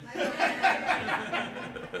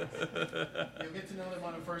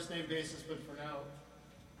first-name basis, but for now,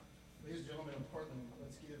 ladies and gentlemen of Portland,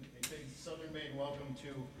 let's give a big Southern Maine welcome to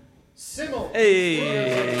SYML.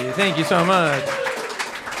 Hey, thank you so much.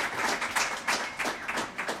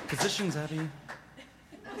 Positions, Abby.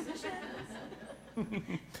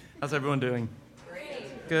 How's everyone doing?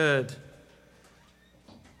 Great. Good.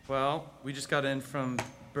 Well, we just got in from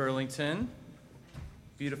Burlington.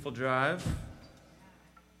 Beautiful drive.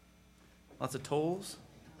 Lots of tolls.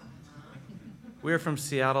 We're from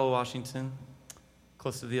Seattle, Washington,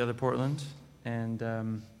 close to the other Portland,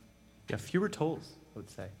 and fewer tolls, I would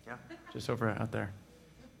say. Yeah. Just over out there.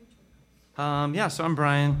 So I'm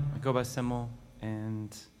Brian. I go by SYML,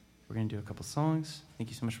 and we're going to do a couple songs. Thank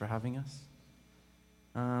you so much for having us.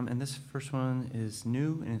 And this first one is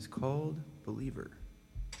new, and it's called Believer.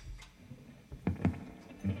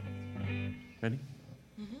 Ready?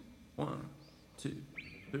 Mm-hmm. 1, 2,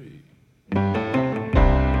 3.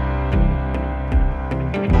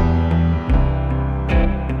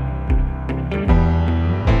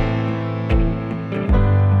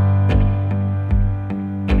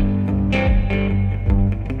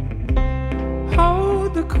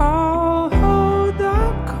 Hold the call, hold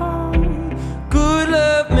the call. Good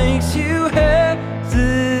love makes you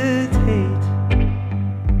hesitate.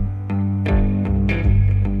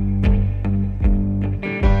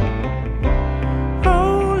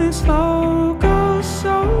 Rolling slow, go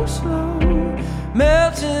so slow,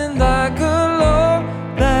 melting like a low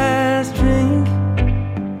last drink.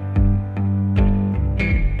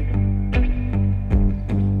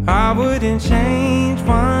 I wouldn't change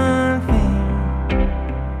one thing.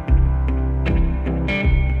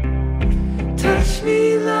 Touch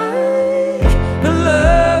me like a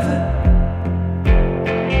lover,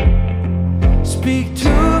 speak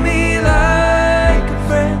to me like a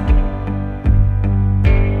friend,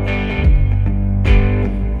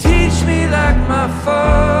 teach me like my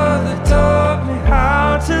father taught me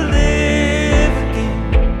how to live again.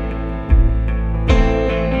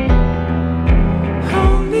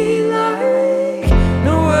 Hold me like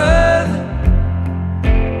no other,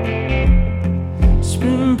 just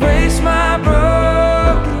embrace my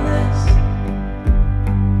brokenness.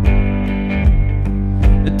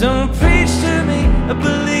 Don't preach to me, a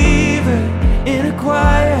believer in a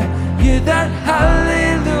choir. You're that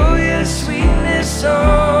hallelujah sweetness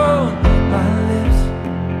on my lips.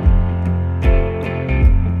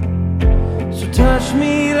 So touch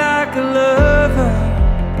me like a lover.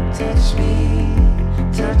 Touch me,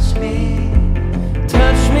 touch me,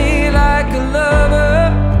 touch me like a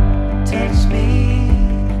lover. Touch me,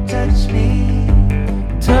 touch me,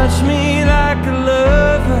 touch me like a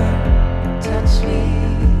lover. Touch me,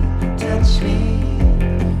 touch me,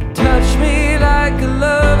 touch me like a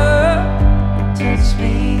lover. Touch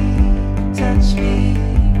me, touch me.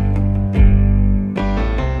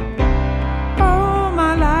 All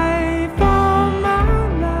my life,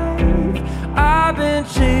 I've been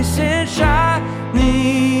chasing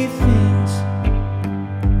shiny things.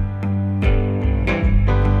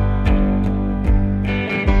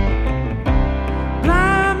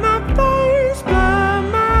 Blind my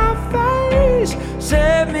face,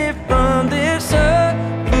 save me from this suffering.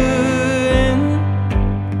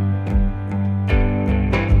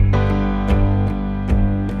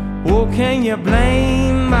 Oh, can you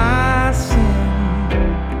blame my sin?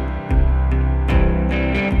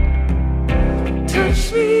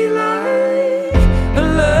 Touch me like a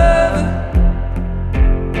lover,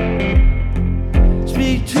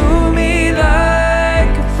 speak to me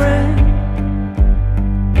like a friend,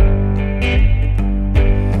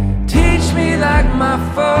 teach me like my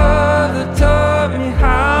father taught me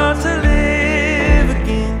how to live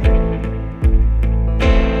again.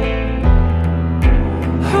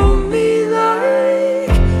 Hold me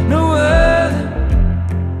like no other,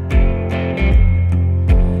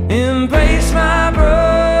 embrace my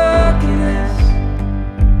brokenness.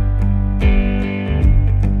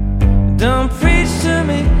 Don't preach to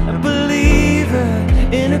me, a believer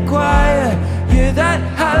in a choir. You're that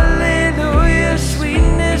hallelujah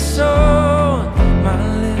sweetness on my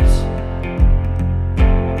lips.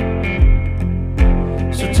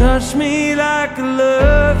 So touch me like a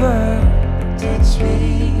lover. Touch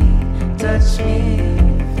me, touch me,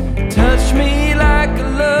 touch me like a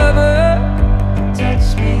lover.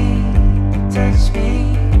 Touch me, touch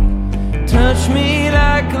me, touch me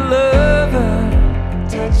like a lover.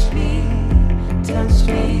 Touch me, touch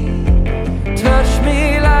me, touch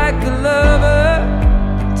me like a lover.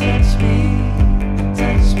 Touch me,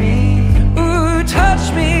 touch me, ooh,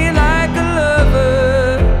 touch me like a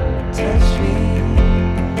lover. Touch me,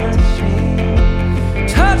 touch me,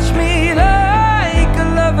 touch me like a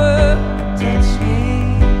lover. Touch me,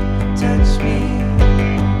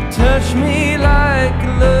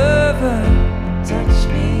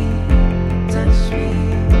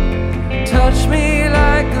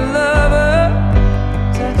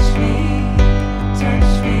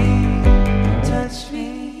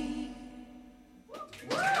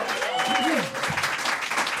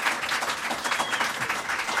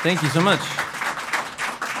 Thank you so much.